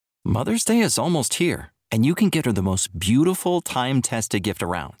Mother's Day is almost here, and you can get her the most beautiful time-tested gift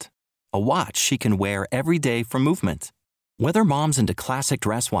around. A watch she can wear every day from Movement. Whether mom's into classic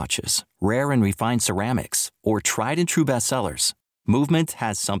dress watches, rare and refined ceramics, or tried and true bestsellers, Movement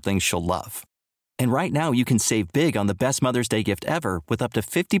has something she'll love. And right now you can save big on the best Mother's Day gift ever with up to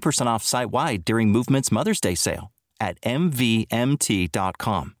 50% off site-wide during Movement's Mother's Day sale at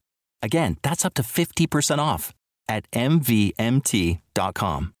MVMT.com. Again, that's up to 50% off at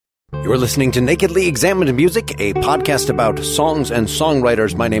MVMT.com. You're listening to Nakedly Examined Music, a podcast about songs and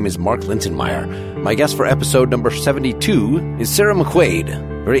songwriters. My name is Mark Linsenmeyer. My guest for episode number 72 is Sarah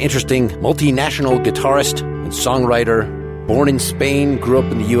McQuaid, very interesting multinational guitarist and songwriter. Born in Spain, grew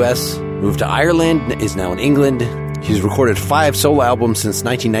up in the U.S., moved to Ireland, is now in England. She's recorded 5 solo albums since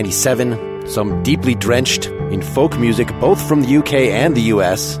 1997, some deeply drenched in folk music, both from the U.K. and the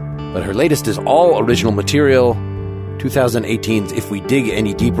U.S., but her latest is all original material. 2018's If We Dig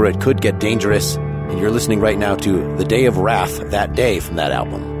Any Deeper, It Could Get Dangerous. And you're listening right now to The Day of Wrath, That Day, from that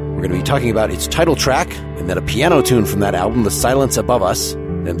album. We're going to be talking about its title track, and then a piano tune from that album, The Silence Above Us.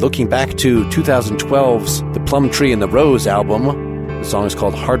 And looking back to 2012's The Plum Tree and the Rose album. The song is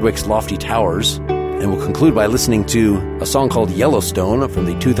called Hardwick's Lofty Towers. And we'll conclude by listening to a song called Yellowstone from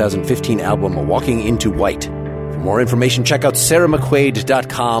the 2015 album Walking Into White. For more information, check out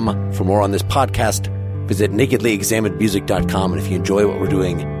sarahmcquaid.com. For more on this podcast, visit nakedlyexaminedmusic.com, and if you enjoy what we're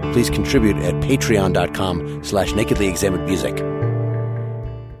doing, please contribute at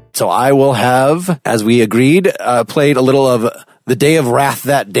patreon.com/nakedlyexaminedmusic. So I will have, as we agreed, played a little of The Day of Wrath,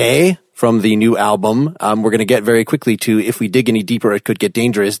 That Day from the new album. We're going to get very quickly to If We Dig Any Deeper, It Could Get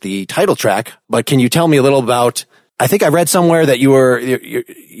Dangerous, the title track. But can you tell me a little about, I think I read somewhere that you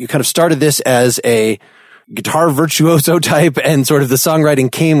kind of started this as a guitar virtuoso type and sort of the songwriting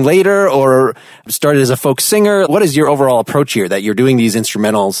came later, or started as a folk singer? What is your overall approach here, that you're doing these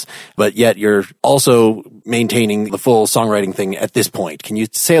instrumentals, but yet you're also maintaining the full songwriting thing at this point? Can you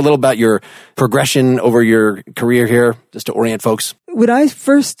say a little about your progression over your career here, just to orient folks? When I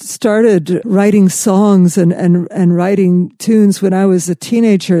first started writing songs and writing tunes when I was a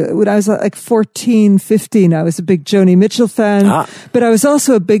teenager, when I was like 14, 15, I was a big Joni Mitchell fan, but I was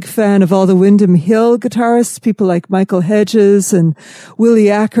also a big fan of all the Windham Hill guitarists, people like Michael Hedges and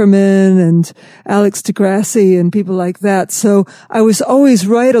Willie Ackerman and Alex DeGrassi and people like that. So I was always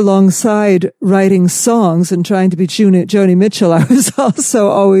right alongside writing songs and trying to be Joni Mitchell. I was also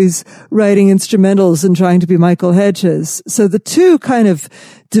always writing instrumentals and trying to be Michael Hedges. So the two kind of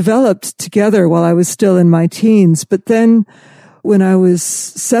developed together while I was still in my teens. But then when I was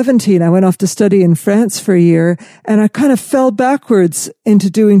 17, I went off to study in France for a year, and I kind of fell backwards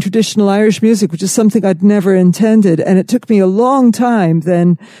into doing traditional Irish music, which is something I'd never intended. And it took me a long time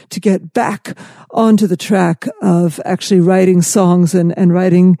then to get back onto the track of actually writing songs and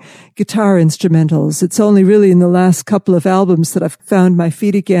writing guitar instrumentals. It's only really in the last couple of albums that I've found my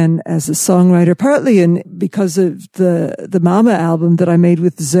feet again as a songwriter, partly because of the Mama album that I made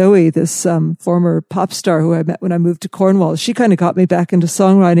with Zoe, this former pop star who I met when I moved to Cornwall. She kind of got me back into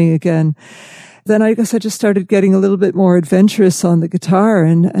songwriting again. Then I guess I just started getting a little bit more adventurous on the guitar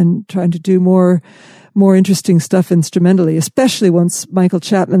and trying to do more interesting stuff instrumentally, especially once Michael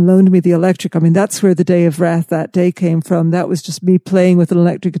Chapman loaned me the electric. I mean, that's where The Day of Wrath, That Day came from. That was just me playing with an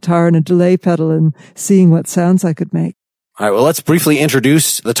electric guitar and a delay pedal and seeing what sounds I could make. All right, well, let's briefly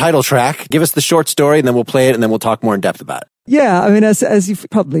introduce the title track. Give us the short story, and then we'll play it, and then we'll talk more in depth about it. Yeah, I mean, as you've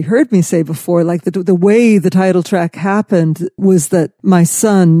probably heard me say before, like the way the title track happened was that my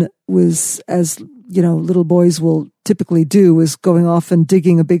son was, as you know, little boys will typically do, was going off and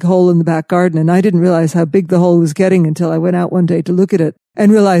digging a big hole in the back garden. And I didn't realize how big the hole was getting until I went out one day to look at it and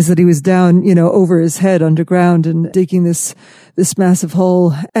realized that he was down, over his head underground and digging this massive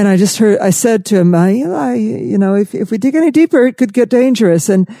hole. And I said to him, if we dig any deeper, it could get dangerous.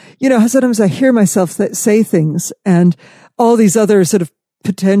 And, sometimes I hear myself say things, and all these other sort of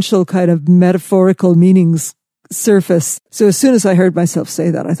potential kind of metaphorical meanings surface. So as soon as I heard myself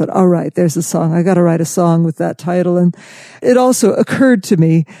say that, I thought, all right, there's a song. I got to write a song with that title. And it also occurred to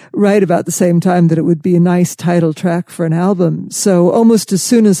me right about the same time that it would be a nice title track for an album. So almost as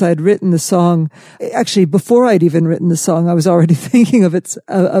soon as I'd written the song, actually before I'd even written the song, I was already thinking of it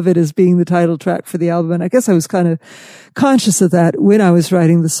as being the title track for the album. And I guess I was kind of conscious of that when I was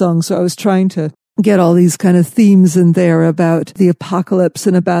writing the song. So I was trying to get all these kind of themes in there about the apocalypse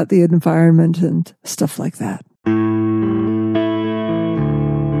and about the environment and stuff like that.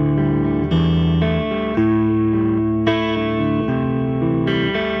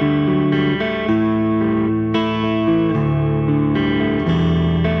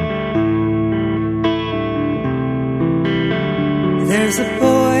 There's a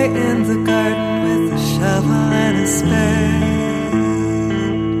boy spade.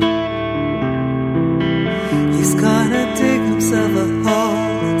 He's gonna dig himself a hole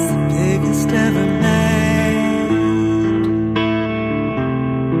that's the biggest ever made.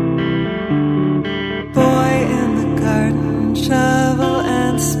 Boy in the garden, shovel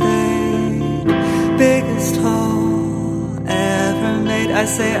and spade, biggest hole ever made. I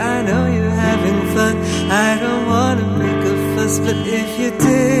say, I know you're having fun, I don't wanna make a fuss, but if you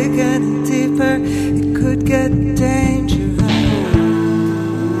dig any deeper, it could get dangerous.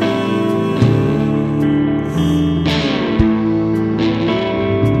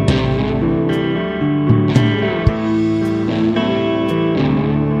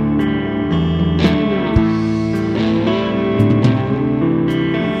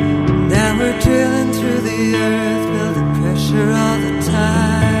 Now we're drilling through the earth, building pressure all the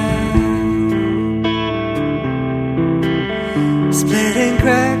time, splitting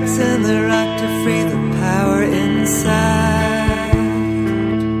cracks in the rock to free the power inside.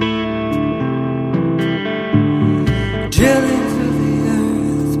 Drilling through the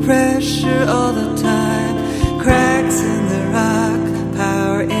earth, pressure all the time, cracks in the rock,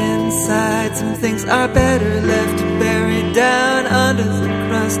 power inside. Some things are better left buried down under the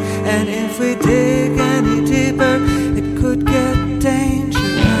crust, and if we dig any deeper, it could get dangerous.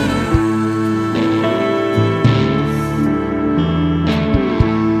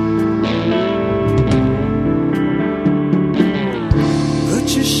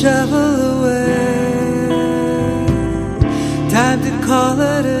 Shovel away, time to call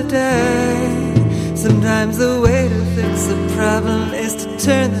it a day. Sometimes the way to fix a problem is to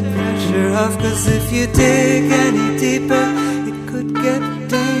turn the pressure off, 'cause if you dig any deeper, it could get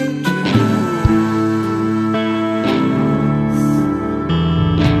dangerous.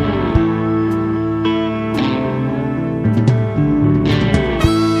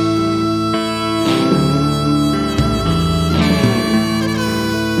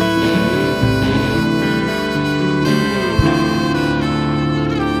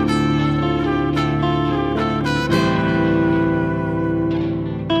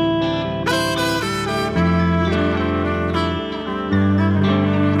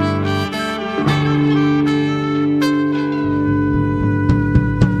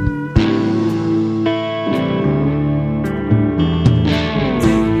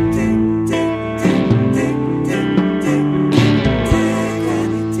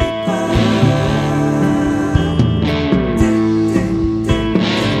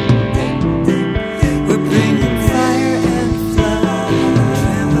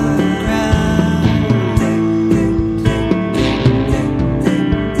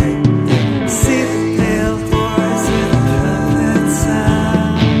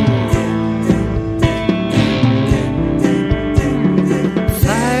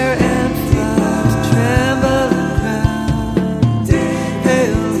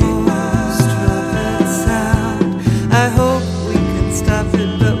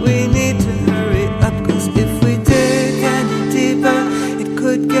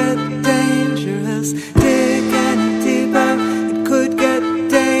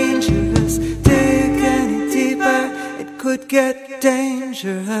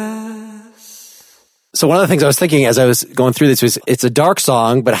 So one of the things I was thinking as I was going through this was, it's a dark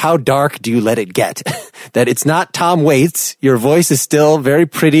song, but how dark do you let it get? That it's not Tom Waits. Your voice is still very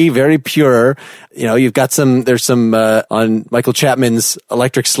pretty, very pure. You know, you've got there's some, on Michael Chapman's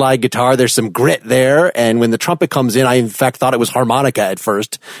electric slide guitar, there's some grit there. And when the trumpet comes in, I in fact thought it was harmonica at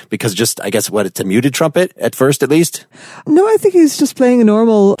first, because just, I guess it's a muted trumpet at first, at least? No, I think he's just playing a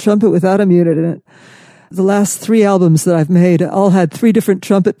normal trumpet without a muted in it. The last 3 albums that I've made all had 3 different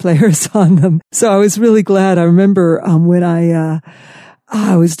trumpet players on them. So I was really glad. I remember when I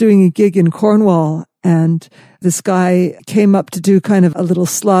was doing a gig in Cornwall, and this guy came up to do kind of a little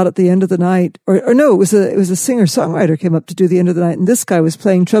slot at the end of the night. Or no, it was a singer-songwriter came up to do the end of the night, and this guy was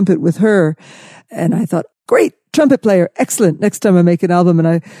playing trumpet with her. And I thought, great, trumpet player, excellent. Next time I make an album. And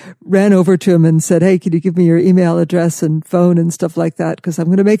I ran over to him and said, hey, can you give me your email address and phone and stuff like that? Because I'm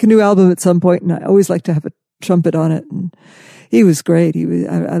going to make a new album at some point, and I always like to have a trumpet on it. And he was great.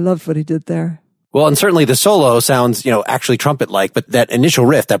 I loved what he did there. Well, and certainly the solo sounds, actually trumpet-like, but that initial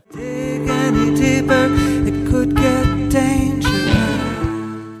riff, that... Dig any deeper, it could get dangerous.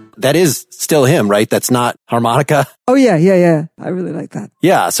 That is still him, right? That's not harmonica. Oh, yeah. I really like that.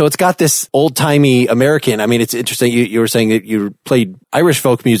 Yeah. So it's got this old-timey American. I mean, it's interesting. You were saying that you played Irish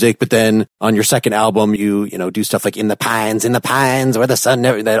folk music, but then on your second album, you do stuff like in the pines, where the sun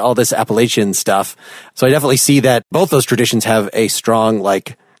never, all this Appalachian stuff. So I definitely see that both those traditions have a strong,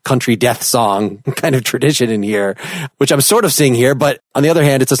 country death song kind of tradition in here, which I'm sort of seeing here. But on the other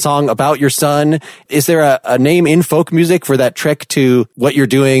hand, it's a song about your son. Is there a name in folk music for that trick to what you're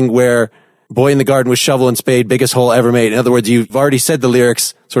doing where boy in the garden with shovel and spade, biggest hole ever made? In other words, you've already said the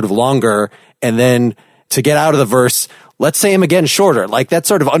lyrics sort of longer, and then to get out of the verse, let's say them again shorter. Like that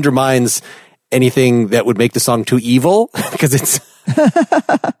sort of undermines anything that would make the song too evil because it's...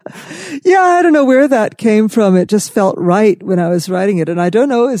 Yeah, I don't know where that came from. It just felt right when I was writing it. And I don't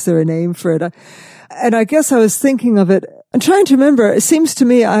know, is there a name for it? And I guess I was thinking of it. I'm trying to remember. It seems to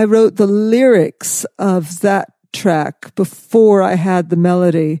me I wrote the lyrics of that track before I had the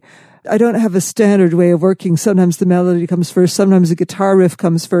melody. I don't have a standard way of working. Sometimes the melody comes first. Sometimes the guitar riff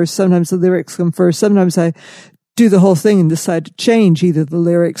comes first. Sometimes the lyrics come first. Sometimes I do the whole thing and decide to change either the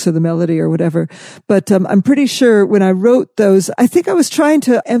lyrics or the melody or whatever. But I'm pretty sure when I wrote those, I think I was trying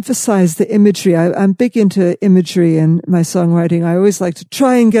to emphasize the imagery. I'm big into imagery in my songwriting. I always like to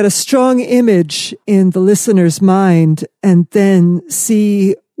try and get a strong image in the listener's mind and then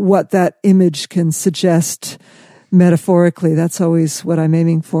see what that image can suggest metaphorically. That's always what I'm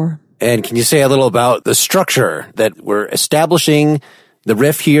aiming for. And can you say a little about the structure that we're establishing, the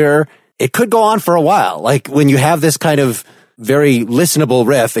riff here? It could go on for a while. Like when you have this kind of very listenable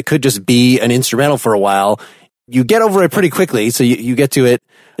riff, it could just be an instrumental for a while. You get over it pretty quickly. So you get to it.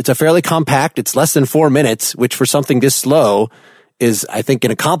 It's a fairly compact. It's less than 4 minutes, which for something this slow is, I think, an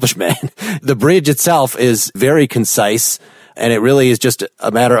accomplishment. The bridge itself is very concise, and it really is just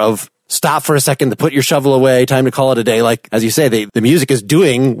a matter of stop for a second to put your shovel away, time to call it a day. Like, as you say, the music is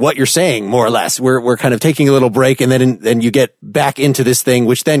doing what you're saying, more or less. We're kind of taking a little break, and then you get back into this thing,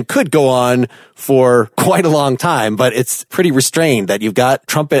 which then could go on for quite a long time, but it's pretty restrained that you've got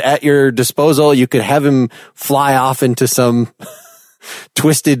trumpet at your disposal. You could have him fly off into some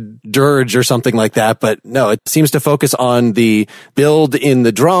twisted dirge or something like that. But no, it seems to focus on the build in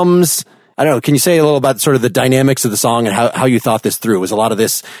the drums. I don't know. Can you say a little about sort of the dynamics of the song and how you thought this through? Was a lot of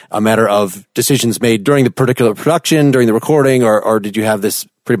this a matter of decisions made during the particular production, during the recording, or did you have this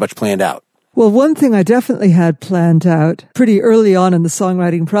pretty much planned out? Well, one thing I definitely had planned out pretty early on in the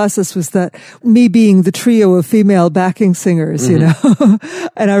songwriting process was that me being the trio of female backing singers, you know,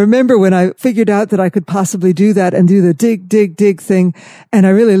 and I remember when I figured out that I could possibly do that and do the dig, dig, dig thing. And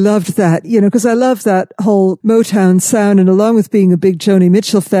I really loved that, you know, because I love that whole Motown sound. And along with being a big Joni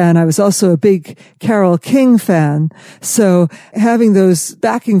Mitchell fan, I was also a big Carole King fan. So having those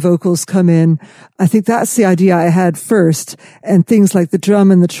backing vocals come in, I think that's the idea I had first. And things like the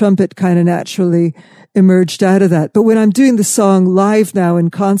drum and the trumpet kind of naturally emerged out of that. But when I'm doing the song live now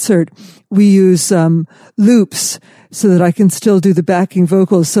in concert, we use loops so that I can still do the backing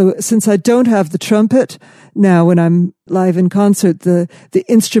vocals. So since I don't have the trumpet now when I'm live in concert, the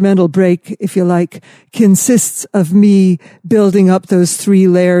instrumental break, if you like, consists of me building up those 3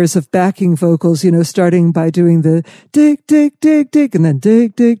 layers of backing vocals, you know, starting by doing the dig, dig, dig, dig, and then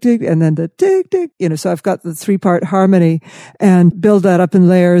dig, dig, dig, and then the dig, dig, you know, so I've got the 3-part harmony and build that up in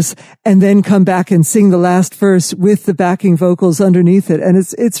layers and then come back and sing the last verse with the backing vocals underneath it. And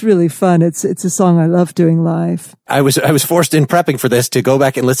it's really fun. It's a song I love doing live. I was forced in prepping for this to go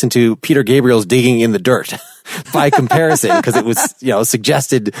back and listen to Peter Gabriel's Digging in the Dirt by comparison, because it was, you know,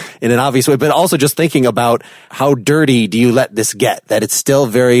 suggested in an obvious way, but also just thinking about how dirty do you let this get, that it's still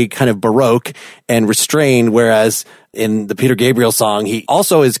very kind of Baroque and restrained, whereas in the Peter Gabriel song, he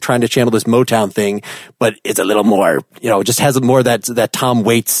also is trying to channel this Motown thing, but it's a little more, you know, just has more that Tom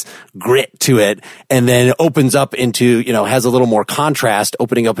Waits grit to it, and then opens up into, you know, has a little more contrast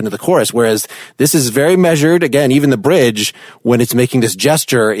opening up into the chorus, whereas this is very measured. Again, even the bridge, when it's making this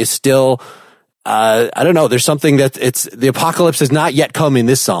gesture, is still, I don't know, there's something that the apocalypse has not yet come in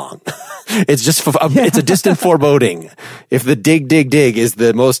this song. It's just, it's a distant foreboding. If the dig, dig, dig is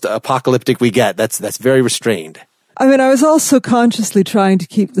the most apocalyptic we get, that's very restrained. I mean, I was also consciously trying to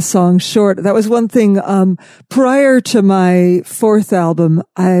keep the song short. That was one thing. Prior to my 4th album,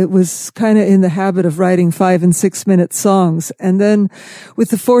 I was kind of in the habit of writing 5 and 6 minute songs. And then with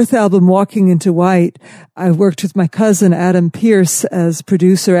the 4th album, Walking into White, I worked with my cousin, Adam Pierce, as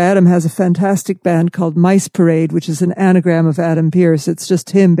producer. Adam has a fantastic band called Mice Parade, which is an anagram of Adam Pierce. It's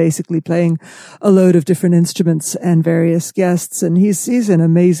just him basically playing a load of different instruments and various guests. And he's an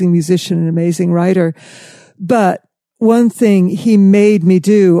amazing musician, an amazing writer. But one thing he made me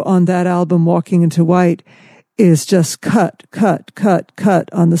do on that album, Walking into White, is just cut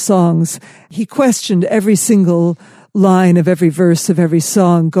on the songs. He questioned every single line of every verse of every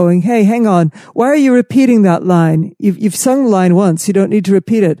song, going, hey, hang on, why are you repeating that line? You've sung the line once, you don't need to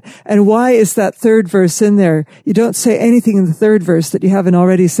repeat it. And why is that 3rd verse in there? You don't say anything in the 3rd verse that you haven't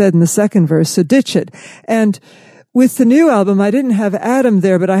already said in the 2nd verse, so ditch it. And with the new album, I didn't have Adam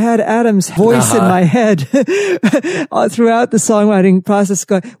there, but I had Adam's voice in my head throughout the songwriting process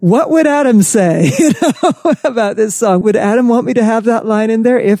going, what would Adam say, about this song? Would Adam want me to have that line in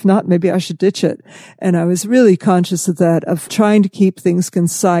there? If not, maybe I should ditch it. And I was really conscious of that, of trying to keep things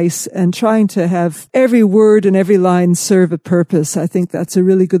concise and trying to have every word and every line serve a purpose. I think that's a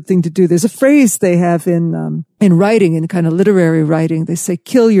really good thing to do. There's a phrase they have in writing, in kind of literary writing. They say,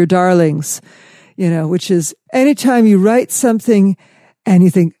 kill your darlings. Which is anytime you write something and you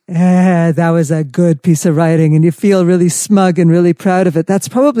think, that was a good piece of writing, and you feel really smug and really proud of it, that's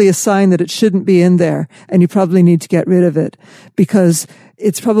probably a sign that it shouldn't be in there, and you probably need to get rid of it, because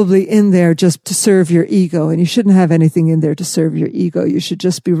it's probably in there just to serve your ego, and you shouldn't have anything in there to serve your ego. You should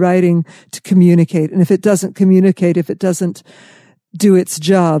just be writing to communicate, and if it doesn't communicate, if it doesn't do its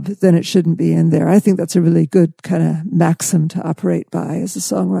job, then it shouldn't be in there. I think that's a really good kind of maxim to operate by as a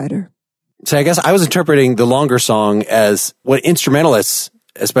songwriter. So I guess I was interpreting the longer song as what instrumentalists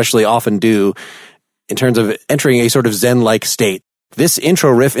especially often do in terms of entering a sort of Zen-like state. This intro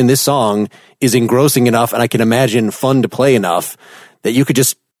riff in this song is engrossing enough, and I can imagine fun to play enough, that you could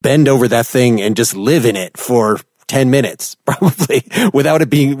just bend over that thing and just live in it for 10 minutes, probably, without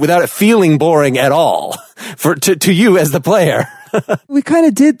it feeling boring at all to you as the player. We kind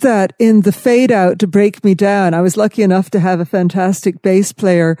of did that in the fade out to Break Me Down. I was lucky enough to have a fantastic bass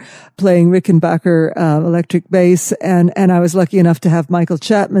player playing Rickenbacker electric bass, and I was lucky enough to have Michael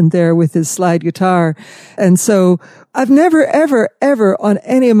Chapman there with his slide guitar. And so I've never, ever, ever on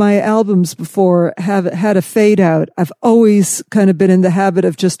any of my albums before have had a fade out. I've always kind of been in the habit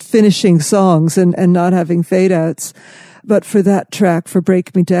of just finishing songs and not having fade outs. But for that track, for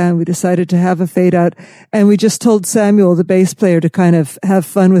Break Me Down, we decided to have a fade out, and we just told Samuel, the bass player, to kind of have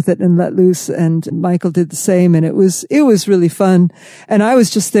fun with it and let loose. And Michael did the same, and it was really fun. And I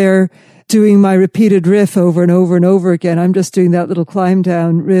was just there doing my repeated riff over and over and over again. I'm just doing that little climb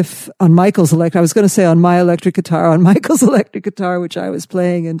down riff on Michael's electric. I was going to say on my electric guitar, on Michael's electric guitar, which I was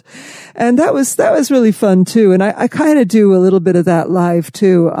playing. And that was really fun too. And I kind of do a little bit of that live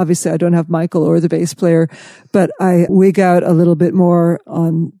too. Obviously I don't have Michael or the bass player, but I wig out a little bit more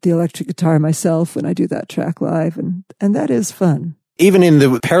on the electric guitar myself when I do that track live. And that is fun. Even in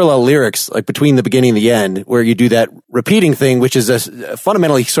the parallel lyrics, like between the beginning and the end, where you do that repeating thing, which is a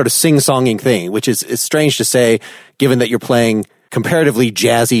fundamentally sort of sing-songing thing, which is strange to say, given that you're playing comparatively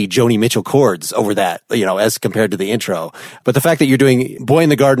jazzy Joni Mitchell chords over that, as compared to the intro. But the fact that you're doing Boy in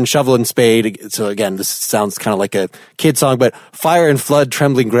the Garden, Shovel and Spade, so again, this sounds kind of like a kid song, but Fire and Flood,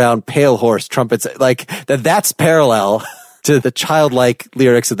 Trembling Ground, Pale Horse, Trumpets, like that's parallel to the childlike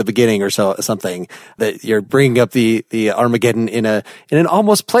lyrics at the beginning or something, that you're bringing up the Armageddon in an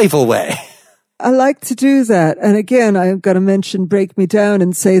almost playful way. I like to do that. And again, I've got to mention Break Me Down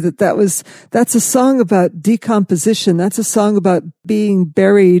and say that's a song about decomposition. That's a song about being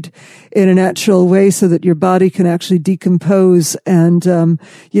buried in a natural way so that your body can actually decompose and,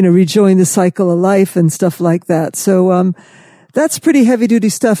 rejoin the cycle of life and stuff like that. So, that's pretty heavy duty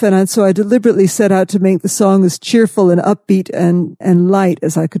stuff. And so I deliberately set out to make the song as cheerful and upbeat and light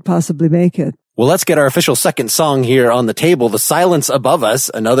as I could possibly make it. Well, let's get our official second song here on the table, The Silence Above Us,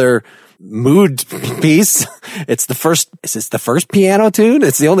 another mood piece. Is this the first piano tune?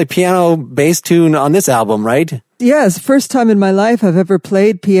 It's the only piano bass tune on this album, right? Yeah, it's the first time in my life I've ever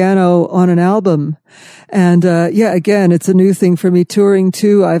played piano on an album. And, again, it's a new thing for me touring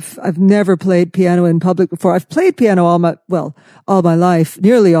too. I've never played piano in public before. I've played piano all my life,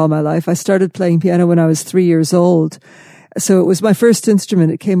 nearly all my life. I started playing piano when I was 3 years old. So it was my first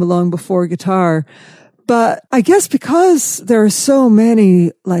instrument. It came along before guitar. But I guess because there are so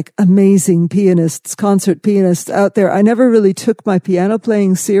many like amazing pianists, concert pianists out there, I never really took my piano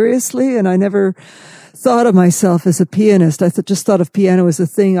playing seriously, and I never thought of myself as a pianist. I just thought of piano as a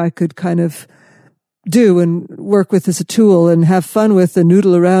thing I could kind of do and work with as a tool and have fun with and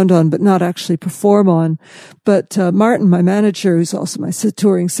noodle around on, but not actually perform on. But Martin, my manager, who's also my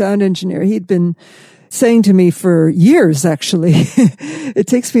touring sound engineer, he'd been saying to me for years, actually, it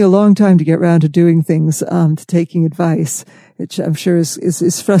takes me a long time to get around to doing things, to taking advice, which I'm sure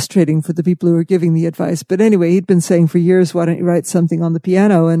is frustrating for the people who are giving the advice. But anyway, he'd been saying for years, why don't you write something on the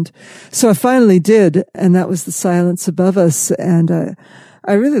piano? And so I finally did, and that was The Silence Above Us. And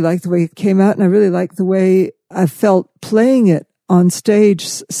I really liked the way it came out, and I really liked the way I felt playing it on stage.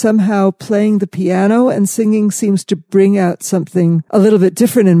 Somehow playing the piano and singing seems to bring out something a little bit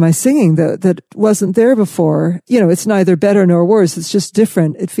different in my singing that wasn't there before. It's neither better nor worse. It's just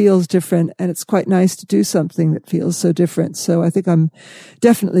different. It feels different, and it's quite nice to do something that feels so different. So I think I'm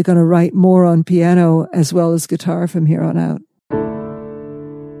definitely going to write more on piano as well as guitar from here on out.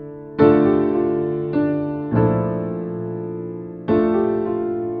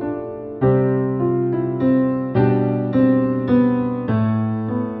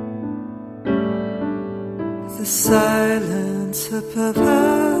 The silence above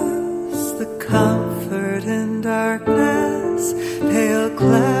us, the comfort in darkness, pale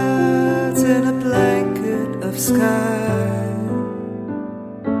clouds in a blanket of sky.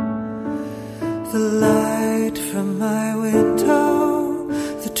 The light from my window,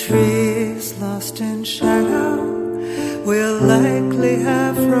 the trees lost in shadow, we'll likely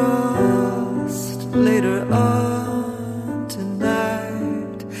have frost later on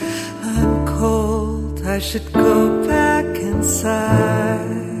tonight. I'm cold, I should go back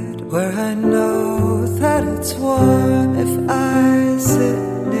inside, where I know that it's warm if I sit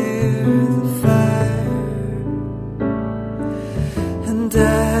near the fire. And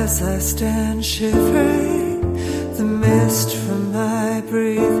as I stand shivering, the mist from my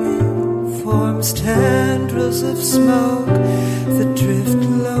breathing forms tendrils of smoke that drift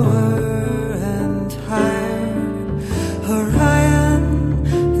lower and higher. Orion,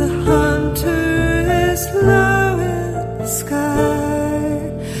 the hunter, is low in the sky.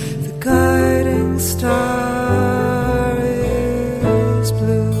 The guiding star is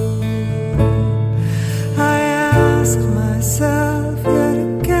blue. I ask myself yet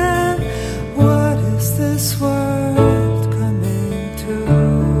again, what is this world coming to?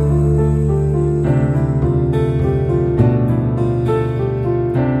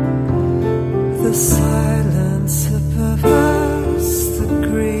 The silence above us, the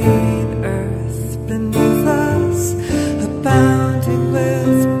green earth beneath us, abounding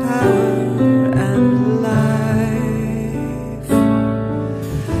with power and life.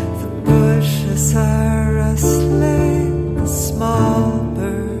 The bushes are rustling, the small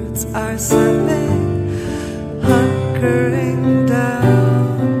birds are singing, hunkering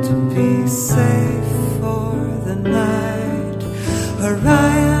down to be safe for the night.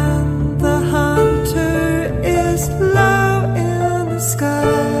 Orion, the hunter, is low in the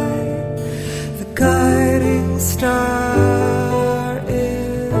sky. The guiding star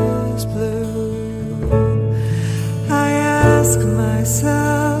is blue. I ask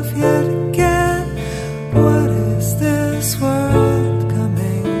myself yet again, what is this world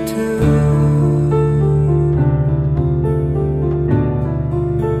coming to?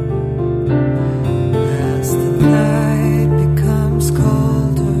 As the night becomes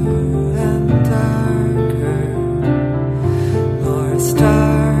colder and darker, more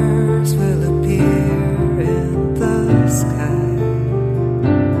stars will appear in the sky.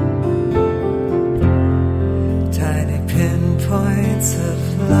 Tiny pinpoints of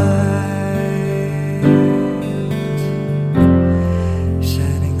light,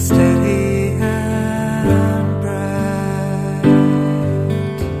 shining steady and bright.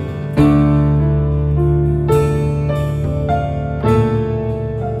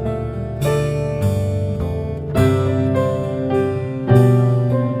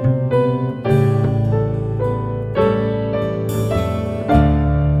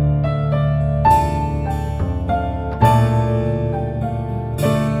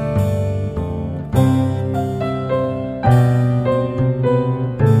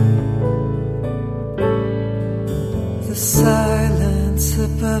 The silence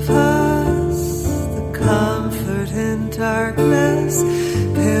above us, the comfort in darkness,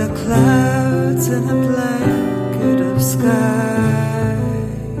 pale clouds in a blanket of sky.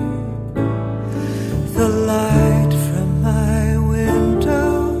 The light from my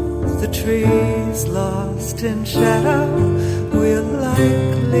window, the trees lost in shadow, we'll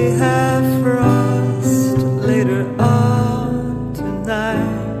likely have frost later on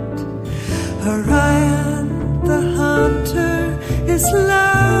tonight. Orion, the hunter, is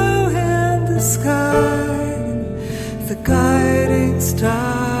low in the sky. The guiding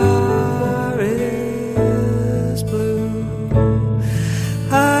star is blue.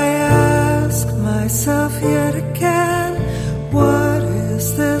 I ask myself yet again, what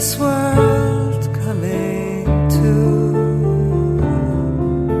is this world coming to?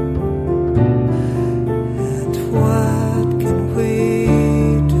 And what can we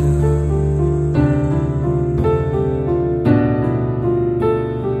do?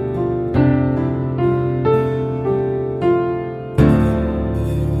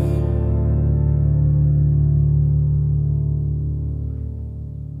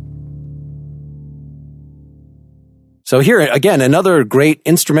 So here, again, another great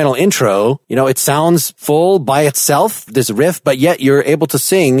instrumental intro. You know, it sounds full by itself, this riff, but yet you're able to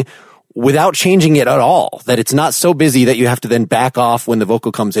sing without changing it at all. That it's not so busy that you have to then back off when the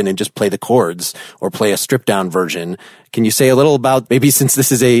vocal comes in and just play the chords or play a stripped down version. Can you say a little about, maybe since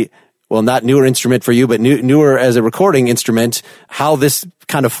this is a, well, not newer instrument for you, but newer as a recording instrument, how this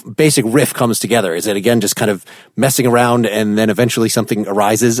kind of basic riff comes together? Is it, again, just kind of messing around and then eventually something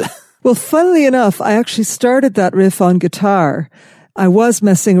arises? Well, funnily enough, I actually started that riff on guitar. I was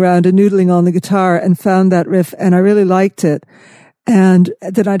messing around and noodling on the guitar and found that riff, and I really liked it. And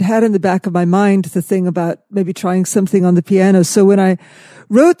then I'd had in the back of my mind the thing about maybe trying something on the piano. So when I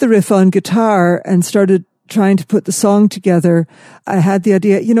wrote the riff on guitar and started trying to put the song together, I had the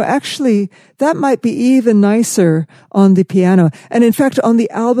idea, actually, that might be even nicer on the piano. And in fact, on the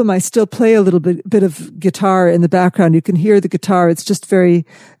album, I still play a little bit of guitar in the background. You can hear the guitar. It's just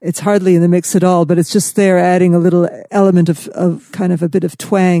it's hardly in the mix at all, but it's just there adding a little element of kind of a bit of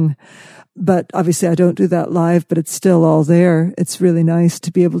twang. But obviously I don't do that live, but it's still all there. It's really nice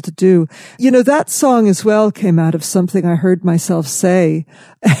to be able to do. That song as well came out of something I heard myself say.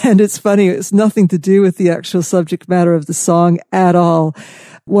 And it's funny, it's nothing to do with the actual subject matter of the song at all.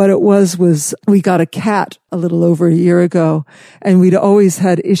 What it was we got a cat a little over a year ago, and we'd always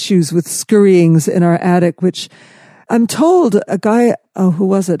had issues with scurryings in our attic, which I'm told a guy, who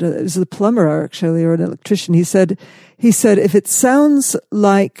was it? It was a plumber actually, or an electrician. He said, if it sounds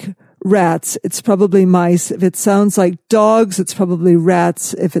like rats, it's probably mice. If it sounds like dogs, it's probably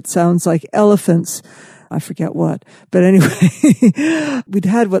rats. If it sounds like elephants, I forget what. But anyway, we'd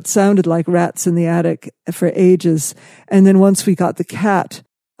had what sounded like rats in the attic for ages. And then once we got the cat,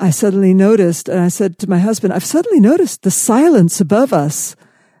 I suddenly noticed, and I said to my husband, I've suddenly noticed the silence above us.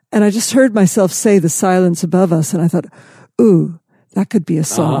 And I just heard myself say the silence above us. And I thought, ooh, that could be a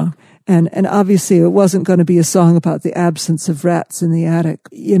song. Uh-huh. And obviously it wasn't going to be a song about the absence of rats in the attic,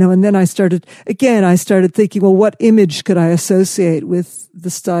 and then I started thinking, well, what image could I associate with the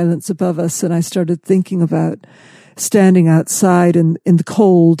silence above us? And I started thinking about standing outside in the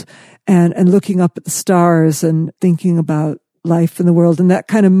cold and looking up at the stars and thinking about life in the world, and that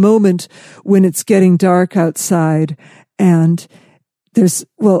kind of moment when it's getting dark outside. And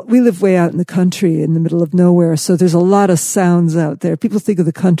we live way out in the country in the middle of nowhere, so there's a lot of sounds out there. People think of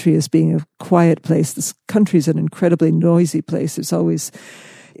the country as being a quiet place. This country is an incredibly noisy place. There's always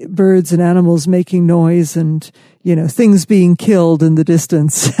birds and animals making noise and, things being killed in the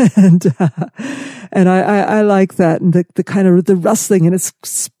distance. And I like that, and the kind of the rustling, and it's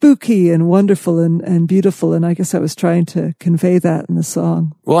spooky and wonderful and beautiful. And I guess I was trying to convey that in the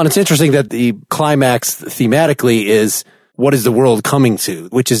song. Well, and it's interesting that the climax thematically is, what is the world coming to?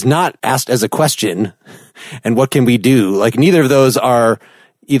 Which is not asked as a question. And what can we do? Like, neither of those are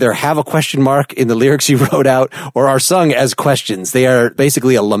either have a question mark in the lyrics you wrote out or are sung as questions. They are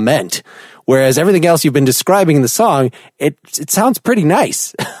basically a lament. Whereas everything else you've been describing in the song, it sounds pretty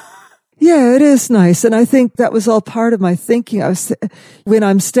nice. Yeah, it is nice. And I think that was all part of my thinking. When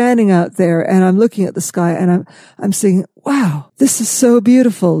I'm standing out there and I'm looking at the sky and I'm saying, wow, this is so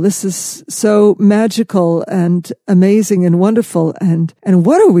beautiful. This is so magical and amazing and wonderful. And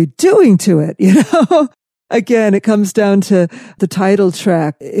what are we doing to it? Again, it comes down to the title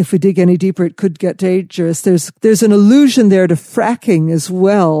track. If we dig any deeper, it could get dangerous. There's an allusion there to fracking as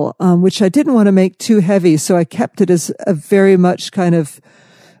well, which I didn't want to make too heavy. So I kept it as a very much kind of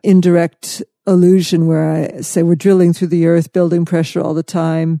indirect allusion where I say we're drilling through the earth, building pressure all the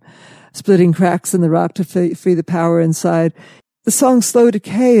time, splitting cracks in the rock to free the power inside. The song Slow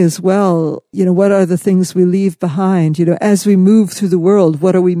Decay as well, what are the things we leave behind? As we move through the world,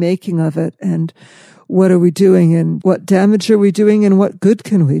 what are we making of it? And what are we doing? And what damage are we doing? And what good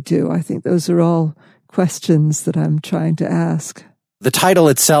can we do? I think those are all questions that I'm trying to ask. The title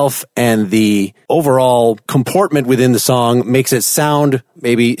itself and the overall comportment within the song makes it sound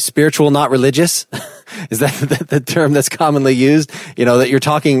maybe spiritual, not religious. Is that the term that's commonly used? That you're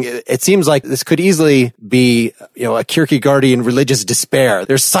talking, it seems like this could easily be, a Kierkegaardian religious despair.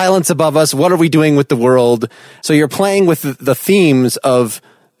 There's silence above us. What are we doing with the world? So you're playing with the themes of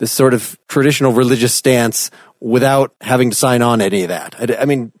this sort of traditional religious stance without having to sign on to any of that. I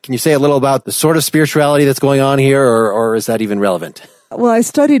mean, can you say a little about the sort of spirituality that's going on here, or is that even relevant? Well, I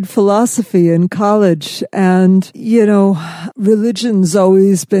studied philosophy in college, and, religion's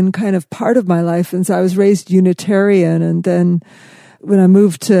always been kind of part of my life. And so I was raised Unitarian, and then when I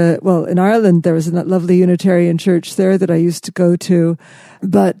moved in Ireland, there was a lovely Unitarian church there that I used to go to.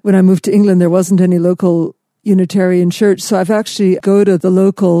 But when I moved to England, there wasn't any local Unitarian church. So I've actually go to the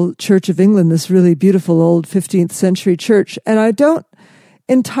local Church of England, this really beautiful old 15th century church. And I don't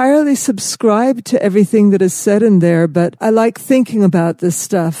entirely subscribe to everything that is said in there, but I like thinking about this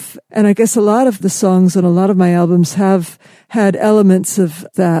stuff. And I guess a lot of the songs on a lot of my albums have had elements of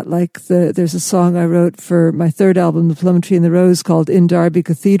that. Like there's a song I wrote for my third album, The Plum Tree and the Rose, called In Derby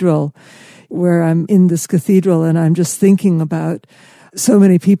Cathedral, where I'm in this cathedral and I'm just thinking about so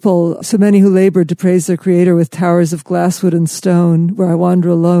many people, so many who labored to praise their creator with towers of glass, wood, and stone, where I wander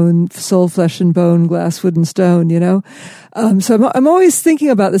alone, soul, flesh, and bone, glass, wood, and stone, you know? So I'm always thinking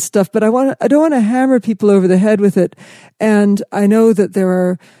about this stuff, but I don't want to hammer people over the head with it. And I know that there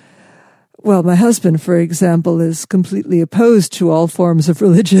are, well, my husband, for example, is completely opposed to all forms of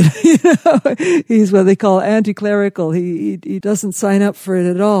religion. You know, he's what they call anti-clerical. He doesn't sign up for it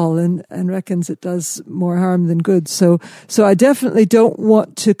at all and reckons it does more harm than good. So I definitely don't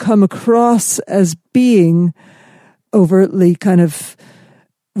want to come across as being overtly kind of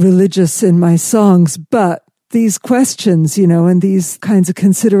religious in my songs, but these questions, you know, and these kinds of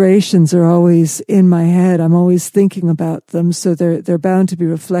considerations are always in my head. I'm always thinking about them, so they're bound to be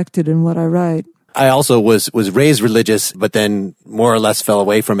reflected in what I write. I also was raised religious, but then more or less fell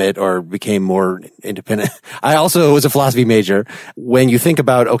away from it or became more independent. I also was a philosophy major. When you think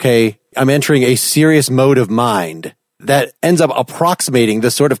about, okay, I'm entering a serious mode of mind that ends up approximating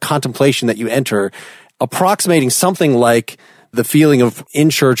the sort of contemplation that you enter, approximating something like the feeling of in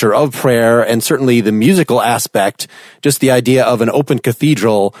church or of prayer, and certainly the musical aspect, just the idea of an open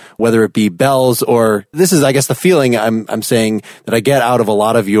cathedral, whether it be bells or this is, I guess, the feeling I'm saying that I get out of a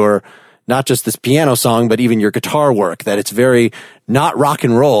lot of your, not just this piano song, but even your guitar work, that it's very not rock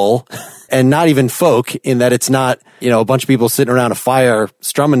and roll and not even folk in that it's not, you know, a bunch of people sitting around a fire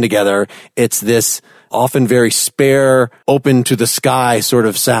strumming together. It's this often very spare, open to the sky sort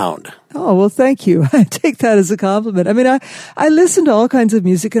of sound. Oh, well, thank you. I take that as a compliment. I mean, I listen to all kinds of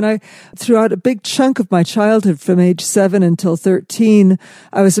music, and throughout a big chunk of my childhood, from age 7 until 13,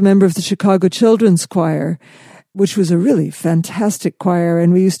 I was a member of the Chicago Children's Choir, which was a really fantastic choir,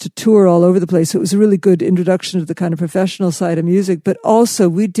 and we used to tour all over the place. So it was a really good introduction to the kind of professional side of music, but also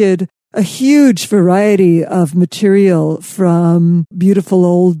we did a huge variety of material, from beautiful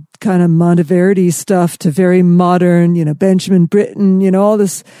old kind of Monteverdi stuff to very modern, you know, Benjamin Britten, you know, all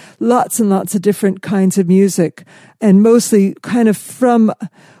this, lots and lots of different kinds of music, and mostly kind of from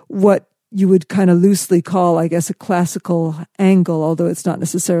what you would kind of loosely call, I guess, a classical angle, although it's not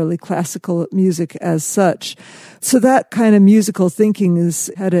necessarily classical music as such. So that kind of musical thinking has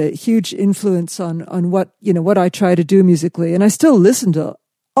had a huge influence on what, you know, what I try to do musically. And I still listen to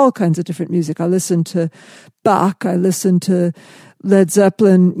all kinds of different music. I listen to Bach, I listen to Led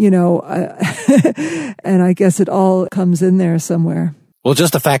Zeppelin, you know, and I guess it all comes in there somewhere. Well,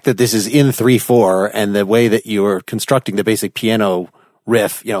 just the fact that this is in 3/4 and the way that you're constructing the basic piano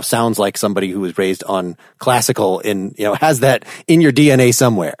riff, you know, sounds like somebody who was raised on classical and, you know, has that in your DNA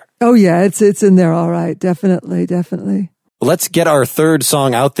somewhere. Oh yeah, it's in there all right. Definitely. Let's get our third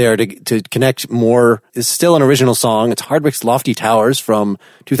song out there to connect more. It's still an original song. It's Hardwick's Lofty Towers from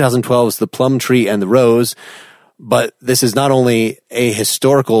 2012's The Plum Tree and the Rose. But this is not only a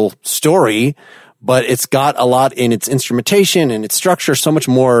historical story, but it's got a lot in its instrumentation and its structure, so much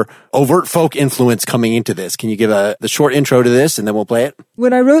more overt folk influence coming into this. Can you give the short intro to this, and then we'll play it?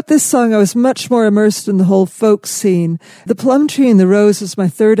 When I wrote this song, I was much more immersed in the whole folk scene. The Plum Tree and the Rose was my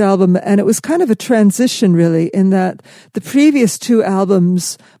third album, and it was kind of a transition, really, in that the previous two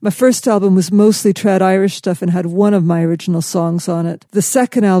albums, my first album was mostly trad Irish stuff and had one of my original songs on it. The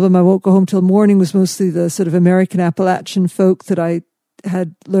second album, I Won't Go Home Till Morning, was mostly the sort of American Appalachian folk that I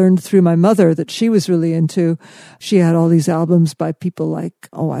had learned through my mother that she was really into. She had all these albums by people like,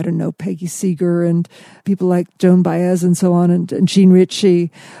 Peggy Seeger and people like Joan Baez and so on, and Jean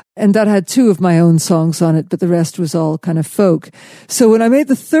Ritchie. And that had two of my own songs on it, but the rest was all kind of folk. So when I made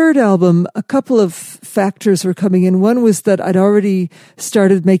the third album, a couple of factors were coming in. One was that I'd already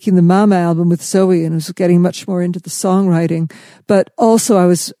started making the Mama album with Zoe and was getting much more into the songwriting. But also I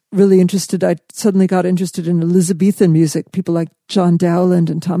was really interested. I suddenly got interested in Elizabethan music, people like John Dowland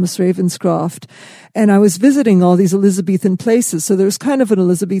and Thomas Ravenscroft. And I was visiting all these Elizabethan places. So there was kind of an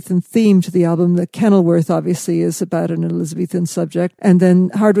Elizabethan theme to the album. The Kenilworth obviously is about an Elizabethan subject. And then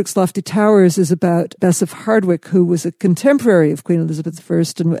Hardwick's Lofty Towers is about Bess of Hardwick, who was a contemporary of Queen Elizabeth I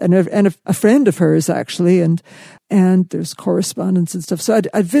and a friend of hers, actually. And there's correspondence and stuff. So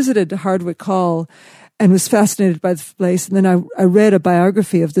I'd visited Hardwick Hall and was fascinated by the place. And then I read a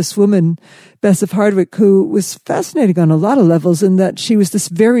biography of this woman, Bess of Hardwick, who was fascinating on a lot of levels in that she was this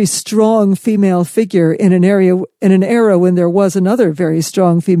very strong female figure in an era when there was another very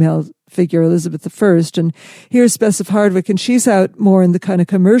strong female figure, Elizabeth I. And here's Bess of Hardwick, and she's out more in the kind of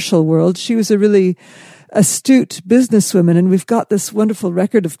commercial world. She was a really astute businesswoman. And we've got this wonderful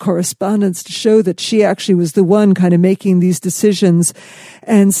record of correspondence to show that she actually was the one kind of making these decisions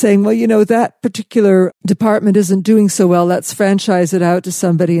and saying, well, you know, that particular department isn't doing so well. Let's franchise it out to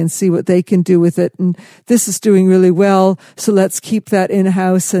somebody and see what they can do with it. And this is doing really well. So let's keep that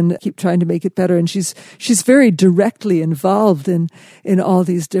in-house and keep trying to make it better. And she's very directly involved in all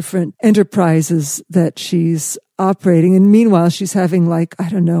these different enterprises that she's operating. And meanwhile, she's having like, I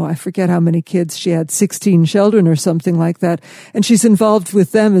don't know, I forget how many kids. She had 16 children or something like that. And she's involved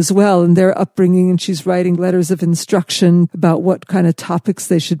with them as well in their upbringing. And she's writing letters of instruction about what kind of topics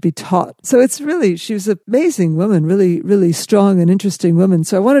they should be taught. So she was an amazing woman, really, really strong and interesting woman.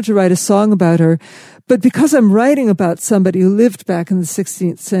 So I wanted to write a song about her. But because I'm writing about somebody who lived back in the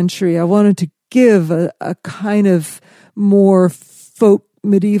 16th century, I wanted to give a kind of more folk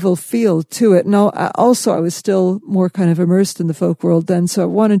medieval feel to it. Now, also, I was still more kind of immersed in the folk world then, so I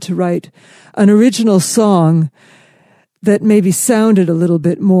wanted to write an original song that maybe sounded a little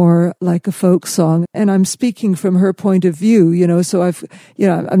bit more like a folk song. And I'm speaking from her point of view, so I'm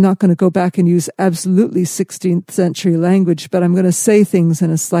not going to go back and use absolutely 16th century language, but I'm going to say things in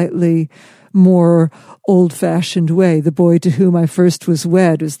a slightly more old-fashioned way. The boy to whom I first was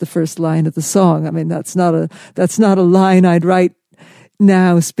wed is the first line of the song. I mean, that's not a line I'd write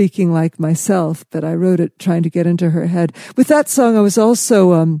now speaking like myself, but I wrote it trying to get into her head. With that song, I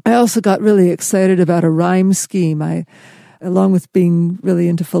also got really excited about a rhyme scheme. Along with being really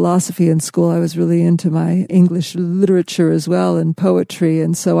into philosophy in school, I was really into my English literature as well and poetry.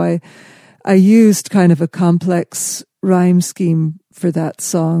 And so I used kind of a complex rhyme scheme for that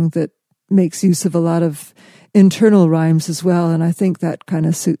song that makes use of a lot of internal rhymes as well. And I think that kind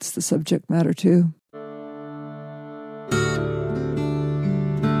of suits the subject matter too.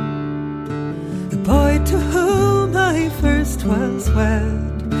 The boy to whom I first was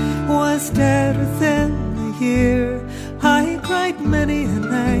wed was dead within a year. I cried many an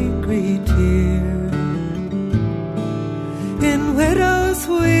angry tear. In widow's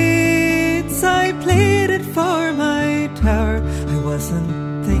weeds I pleaded for my tower. I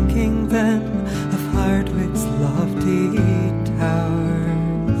wasn't thinking then of Hardwick's lofty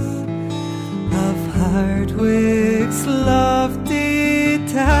towers, of Hardwick's lofty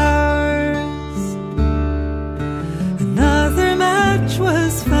towers. Another match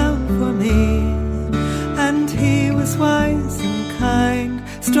was found for me, and he was wise and kind,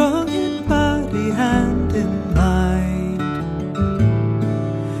 strong in body and in mind.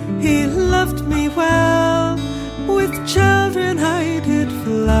 He loved me well, with children I did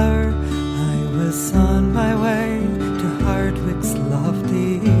flower. I was on my way to Hardwick's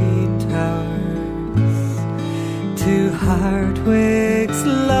lofty towers, to Hardwick's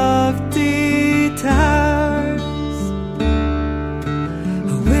lofty towers.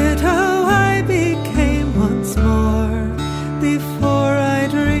 A widow I became once more, before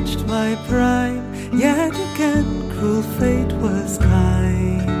I'd reached my prime. Yet again cruel fate was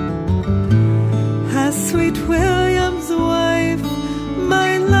kind. As sweet William's wife,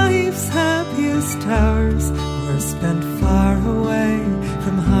 my life's happiest hours were spent far away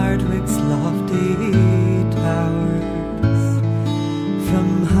from Hardwick's lofty towers,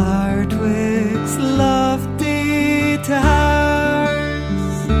 from Hardwick's lofty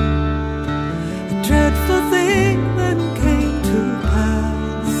towers. A dreadful thing then came to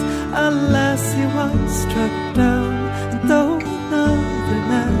pass. A lassie was struck down, and though another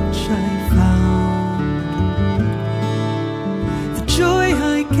match I found, the joy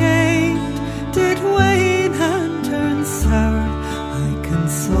I gained did wane and turn sour. I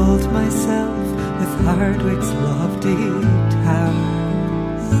consoled myself with Hardwick's lofty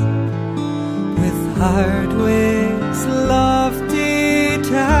towers, with Hardwick's lofty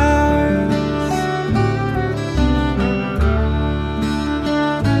towers.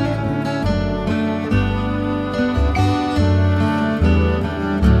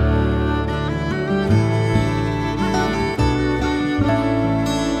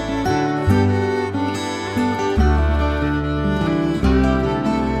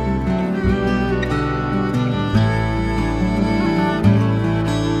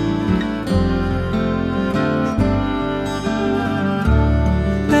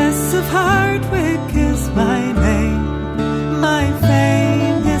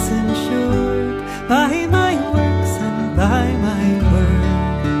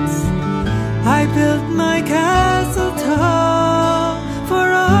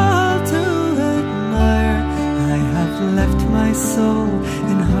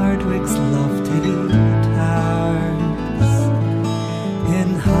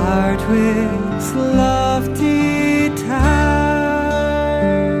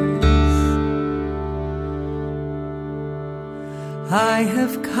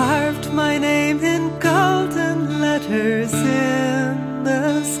 have carved my name in golden letters in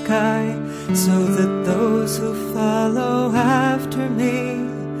the sky, so that those who follow after me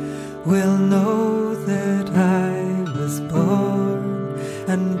will know that I was born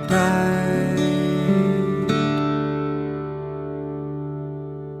and died.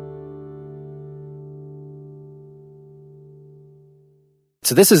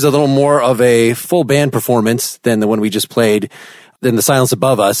 So this is a little more of a full band performance than the one we just played, than The Silence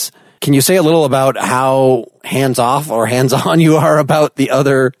Above Us. Can you say a little about how hands-off or hands-on you are about the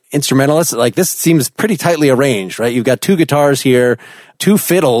other instrumentalists? Like, this seems pretty tightly arranged, right? You've got 2 guitars here, 2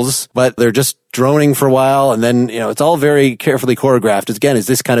 fiddles, but they're just droning for a while, and then, it's all very carefully choreographed. Again, is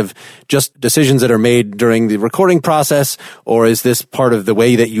this kind of just decisions that are made during the recording process, or is this part of the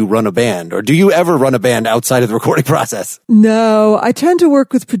way that you run a band? Or do you ever run a band outside of the recording process? No, I tend to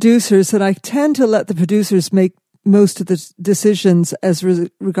work with producers, and I tend to let the producers make most of the decisions as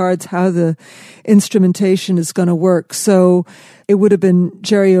regards how the instrumentation is going to work. So it would have been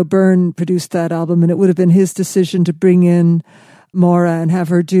Jerry O'Byrne produced that album, and it would have been his decision to bring in Maura and have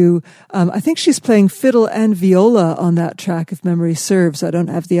her do, I think she's playing fiddle and viola on that track, if memory serves. I don't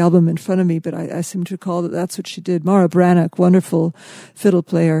have the album in front of me, but I seem to recall that that's what she did. Maura Brannock, wonderful fiddle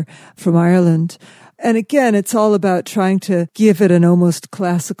player from Ireland. And again, it's all about trying to give it an almost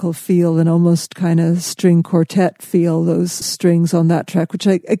classical feel, an almost kind of string quartet feel, those strings on that track, which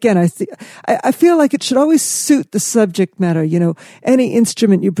I feel like it should always suit the subject matter. Any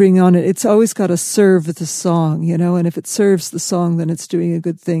instrument you bring on it, it's always got to serve the song, and if it serves the song, then it's doing a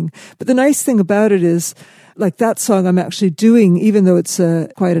good thing. But the nice thing about it is, like that song I'm actually doing, even though it's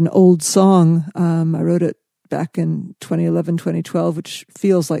quite an old song, I wrote it back in 2011, 2012, which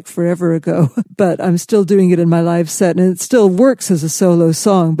feels like forever ago, but I'm still doing it in my live set, and it still works as a solo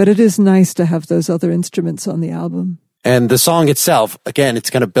song, but it is nice to have those other instruments on the album. And the song itself, again, it's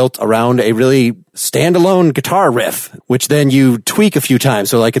kind of built around a really standalone guitar riff, which then you tweak a few times.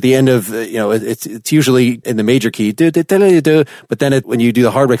 So like at the end of, it's usually in the major key, but then when you do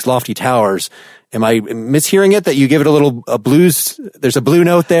the Hardwick's Lofty Towers, am I mishearing it that you give it a blues, there's a blue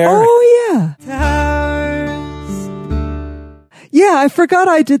note there? Oh, yeah. Yeah, I forgot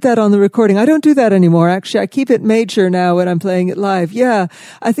I did that on the recording. I don't do that anymore, actually. I keep it major now when I'm playing it live. Yeah,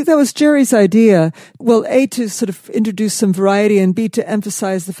 I think that was Jerry's idea. Well, A, to sort of introduce some variety, and B, to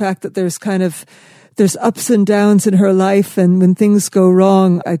emphasize the fact that there's ups and downs in her life, and when things go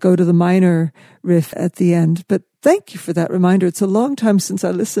wrong, I go to the minor riff at the end. But thank you for that reminder. It's a long time since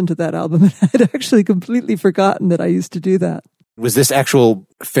I listened to that album, and I'd actually completely forgotten that I used to do that. Was this actual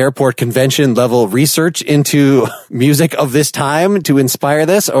Fairport Convention level research into music of this time to inspire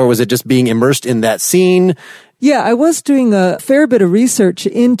this, or was it just being immersed in that scene? Yeah, I was doing a fair bit of research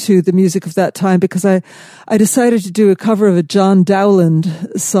into the music of that time because I decided to do a cover of a John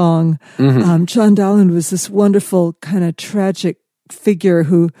Dowland song. Mm-hmm. John Dowland was this wonderful kind of tragic figure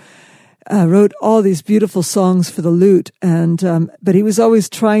who wrote all these beautiful songs for the lute, but he was always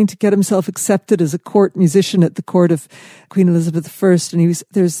trying to get himself accepted as a court musician at the court of Queen Elizabeth I.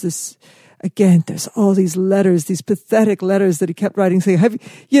 And there's all these letters, these pathetic letters that he kept writing saying,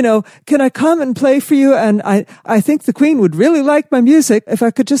 can I come and play for you? And I think the Queen would really like my music if I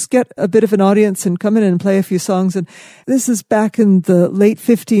could just get a bit of an audience and come in and play a few songs. And this is back in the late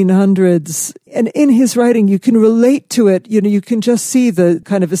 1500s. And in his writing, you can relate to it. You can just see the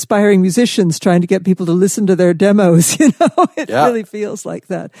kind of aspiring musicians trying to get people to listen to their demos. It really feels like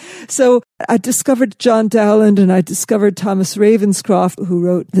that. So I discovered John Dowland, and I discovered Thomas Ravenscroft, who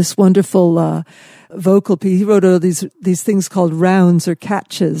wrote this wonderful vocal piece. He wrote all these things called rounds or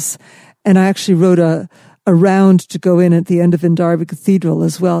catches, and I actually wrote a round to go in at the end of Indarby Cathedral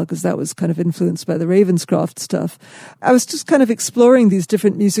as well, because that was kind of influenced by the Ravenscroft stuff. I was just kind of exploring these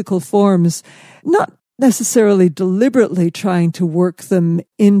different musical forms, not necessarily deliberately trying to work them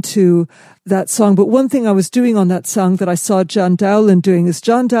into that song. But one thing I was doing on that song that I saw John Dowland doing is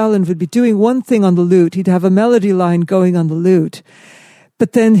John Dowland would be doing one thing on the lute. He'd have a melody line going on the lute,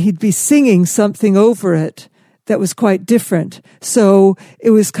 but then he'd be singing something over it that was quite different. So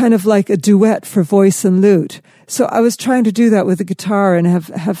it was kind of like a duet for voice and lute. So I was trying to do that with the guitar and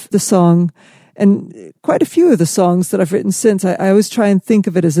have the song, and quite a few of the songs that I've written since, I always try and think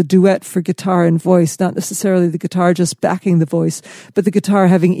of it as a duet for guitar and voice, not necessarily the guitar just backing the voice, but the guitar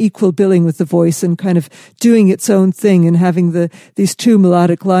having equal billing with the voice and kind of doing its own thing and having these two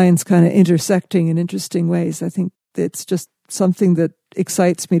melodic lines kind of intersecting in interesting ways. I think it's just something that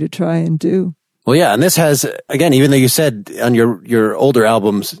excites me to try and do. Well, yeah, and this has, again, even though you said on your older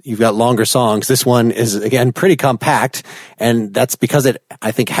albums you've got longer songs, this one is, again, pretty compact, and that's because it,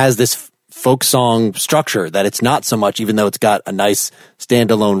 I think, has this folk song structure, that it's not so much, even though it's got a nice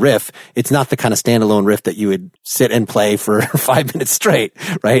standalone riff, it's not the kind of standalone riff that you would sit and play for 5 minutes straight,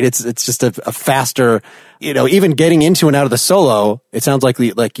 right? It's just a faster, even getting into and out of the solo, it sounds like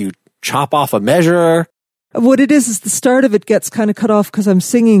you chop off a measure. What it is the start of it gets kind of cut off because I'm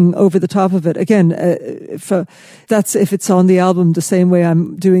singing over the top of it. Again, if it's on the album the same way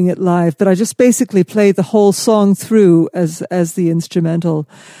I'm doing it live, but I just basically play the whole song through as the instrumental.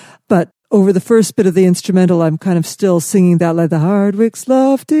 But over the first bit of the instrumental, I'm kind of still singing that, like the Hardwick's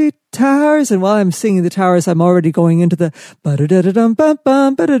lofty towers. And while I'm singing the towers, I'm already going into the ba-da-da-da-dum,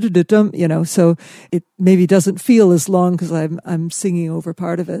 bum-bum, ba-da-da-da-dum, so it maybe doesn't feel as long because I'm singing over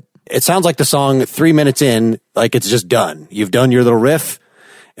part of it. It sounds like the song 3 minutes in, like it's just done. You've done your little riff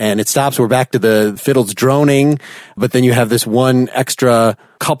and it stops. We're back to the fiddles droning, but then you have this one extra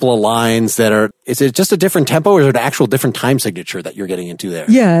couple of lines is it just a different tempo or is it an actual different time signature that you're getting into there?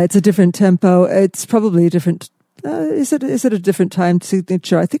 Yeah, it's a different tempo. It's probably a different, is it a different time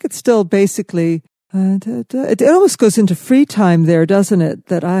signature? I think it's still basically, it almost goes into free time there, doesn't it?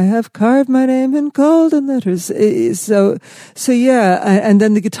 That I have carved my name in golden letters. So yeah. And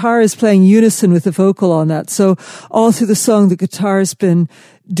then the guitar is playing unison with the vocal on that. So all through the song, the guitar's been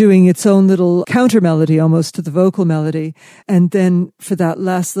doing its own little counter melody almost to the vocal melody. And then for that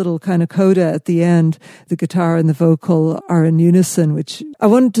last little kind of coda at the end, the guitar and the vocal are in unison, which I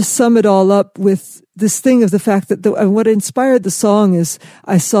wanted to sum it all up with this thing of the fact that what inspired the song is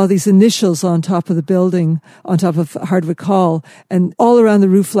I saw these initials on top of the building, on top of Hardwick Hall, and all around the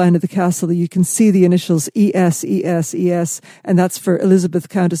roofline of the castle, you can see the initials ES, ES, ES, and that's for Elizabeth,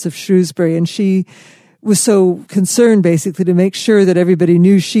 Countess of Shrewsbury. And she was so concerned basically to make sure that everybody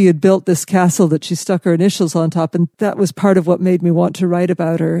knew she had built this castle, that she stuck her initials on top. And that was part of what made me want to write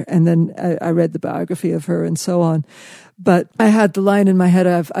about her. And then I read the biography of her and so on. But I had the line in my head,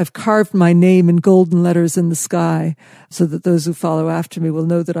 I've carved my name in golden letters in the sky so that those who follow after me will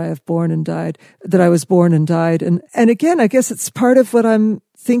know that I was born and died. And again, I guess it's part of what I'm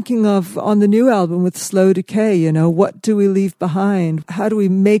thinking of on the new album with Slow Decay. What do we leave behind? How do we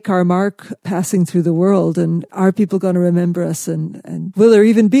make our mark passing through the world? And are people going to remember us? And will there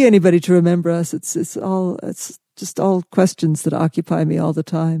even be anybody to remember us? It's just all questions that occupy me all the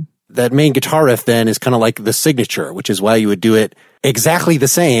time. That main guitar riff then is kind of like the signature, which is why you would do it exactly the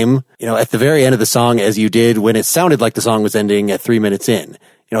same, at the very end of the song as you did when it sounded like the song was ending at 3 minutes in.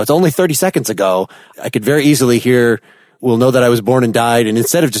 It's only 30 seconds ago. I could very easily hear, "We'll know that I was born and died." And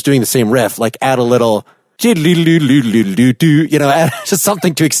instead of just doing the same riff, like add a little, add just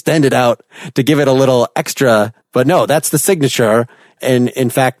something to extend it out, to give it a little extra. But no, that's the signature. And in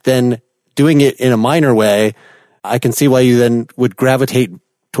fact, then doing it in a minor way, I can see why you then would gravitate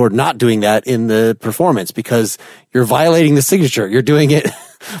toward not doing that in the performance, because you're violating the signature. You're doing it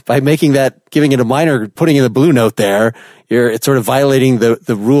by giving it a minor, putting in the blue note there. It's sort of violating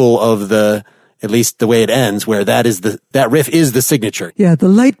the rule of at least the way it ends, where that riff is the signature. Yeah, the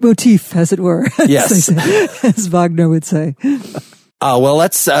leitmotif, as it were. Yes. As Wagner would say. Well,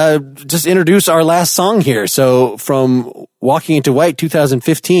 let's just introduce our last song here. So from Walking into White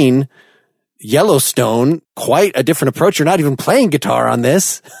 2015, Yellowstone, quite a different approach. You're not even playing guitar on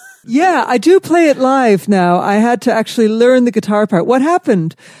this. Yeah, I do play it live now. I had to actually learn the guitar part. What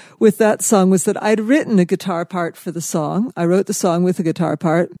happened with that song was that I'd written a guitar part for the song. I wrote the song with a guitar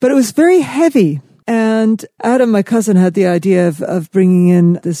part, but it was very heavy. And Adam, my cousin, had the idea of bringing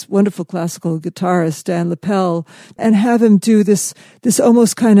in this wonderful classical guitarist, Dan Lapel, and have him do this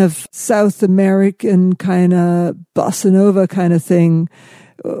almost kind of South American kind of bossa nova kind of thing.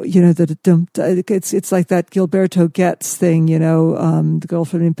 It's like that Gilberto Getz thing, the Girl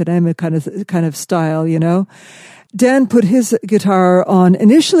from Ipanema kind of style, Dan put his guitar on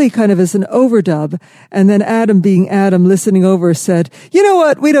initially kind of as an overdub, and then Adam, being Adam, listening over, said, "You know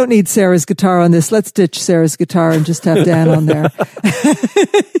what? We don't need Sarah's guitar on this. Let's ditch Sarah's guitar and just have Dan on there."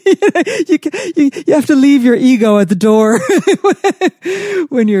 You have to leave your ego at the door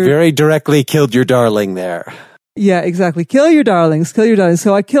when you're very directly killed your darling there. Yeah, exactly. Kill your darlings.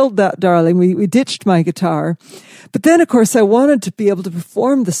 So I killed that darling. We ditched my guitar. But then, of course, I wanted to be able to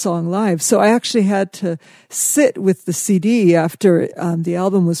perform the song live. So I actually had to sit with the CD after the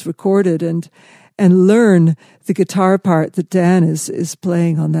album was recorded and learn the guitar part that Dan is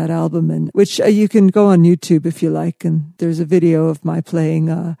playing on that album, and which you can go on YouTube if you like. And there's a video of my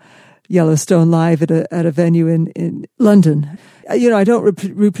playing Yellowstone live at a venue in London. I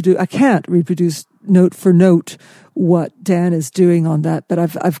can't reproduce note for note what Dan is doing on that, but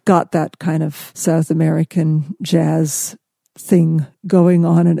I've got that kind of South American jazz thing going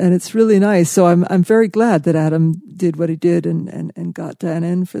on, and it's really nice. So I'm very glad that Adam did what he did and got Dan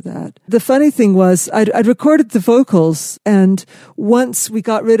in for that. The funny thing was I'd recorded the vocals, and once we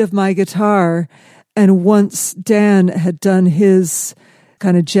got rid of my guitar, and once Dan had done his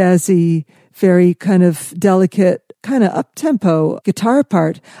kind of jazzy, very kind of delicate, kind of up-tempo guitar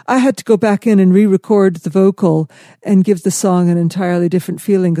part, I had to go back in and re-record the vocal and give the song an entirely different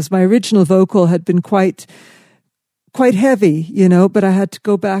feeling, because my original vocal had been quite heavy, but I had to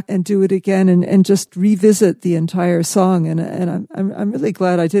go back and do it again and just revisit the entire song. And I'm really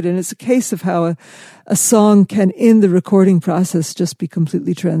glad I did. And it's a case of how a song can, in the recording process, just be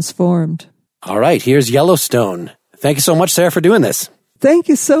completely transformed. All right, here's Yellowstone. Thank you so much, Sarah, for doing this. Thank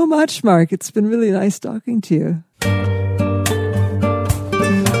you so much, Mark. It's been really nice talking to you.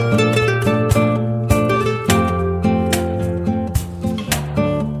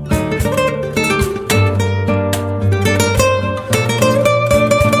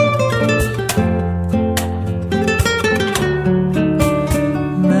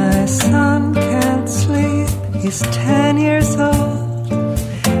 My son can't sleep. He's 10 years old.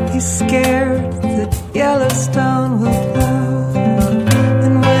 He's scared that Yellowstone will blow.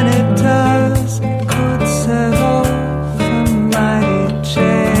 And when it does, it could set off a mighty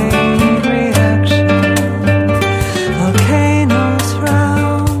chain reaction. Volcanoes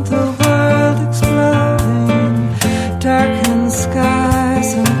round the world exploding, darkened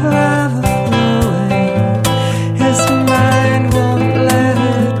skies and lava flowing. His mind won't let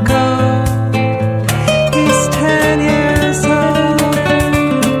it go. He's 10 years old.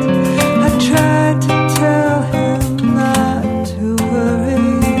 I tried to tell him not to worry.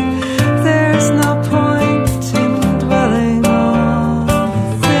 There's no point in dwelling on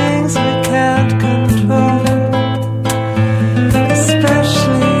the things we can't control,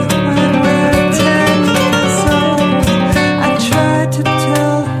 especially when we're 10 years old. I tried to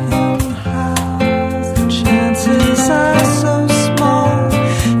tell him how the chances are so small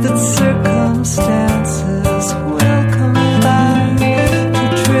that circumstances will combine to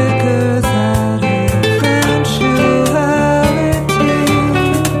trigger that eventuality.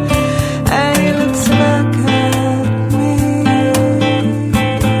 And he looks back at me.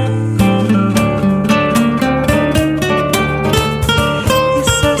 He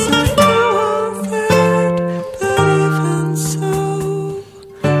says, I know all that, but even so,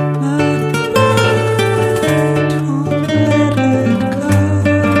 my mind won't let it go.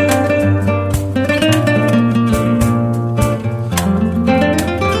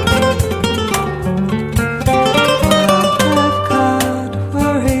 I've got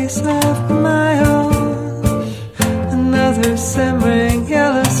worries of my own. Another simmering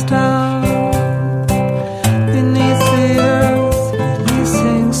Yellowstone beneath the earth,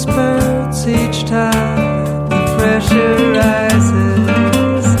 releasing spurts each time the pressure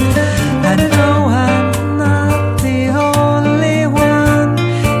rises. I know I'm not the only one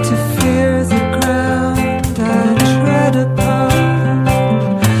to fear the ground I tread upon.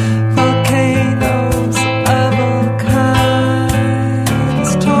 Volcanoes of all kinds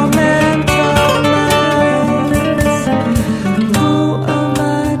torment our minds. Who am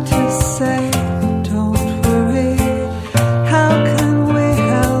I to say, don't worry? How can we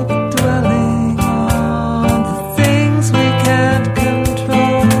help dwelling on the things we can't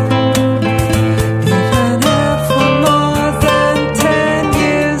control? Even if we're more than 10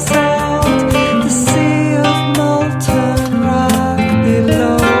 years old, the sea of molten rock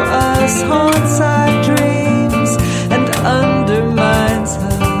below us haunts our dreams and undermines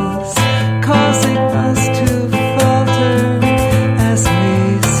us, causing us to falter as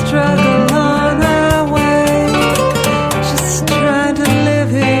we struggle on our way, just trying to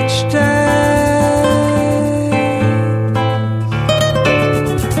live each day.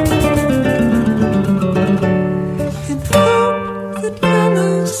 In hope that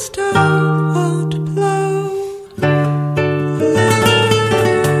Yellowstone won't blow, let it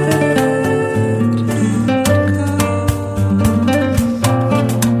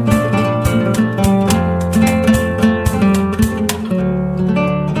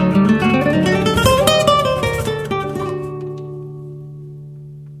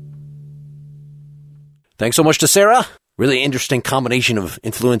Thanks so much to Sarah. Really interesting combination of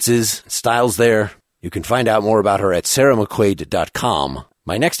influences, styles there. You can find out more about her at sarahmcquaid.com.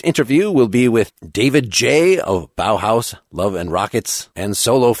 My next interview will be with David J. of Bauhaus, Love and Rockets, and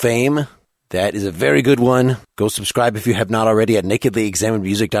solo fame. That is a very good one. Go subscribe if you have not already at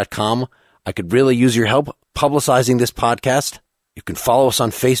nakedlyexaminedmusic.com. I could really use your help publicizing this podcast. You can follow us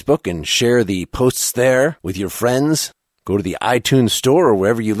on Facebook and share the posts there with your friends. Go to the iTunes store or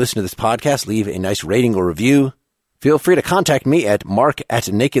wherever you listen to this podcast. Leave a nice rating or review. Feel free to contact me at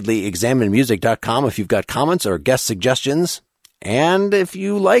mark@nakedlyexaminedmusic.com if you've got comments or guest suggestions. And if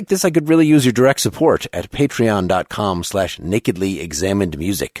you like this, I could really use your direct support at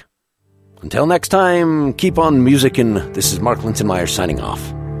patreon.com/nakedlyexaminedmusic. Until next time, keep on musicking. This is Mark Lintonmeyer signing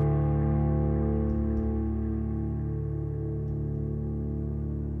off.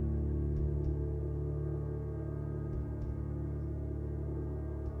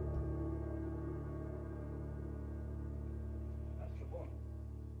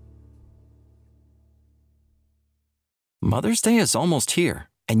 Mother's Day is almost here,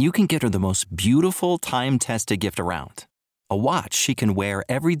 and you can get her the most beautiful time-tested gift around. A watch she can wear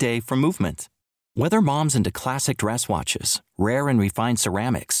every day from Movement. Whether mom's into classic dress watches, rare and refined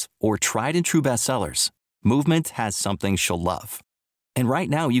ceramics, or tried-and-true bestsellers, Movement has something she'll love. And right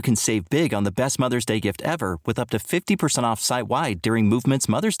now you can save big on the best Mother's Day gift ever with up to 50% off site-wide during Movement's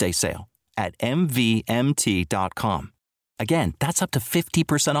Mother's Day sale at mvmt.com. Again, that's up to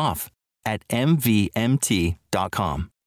 50% off at mvmt.com.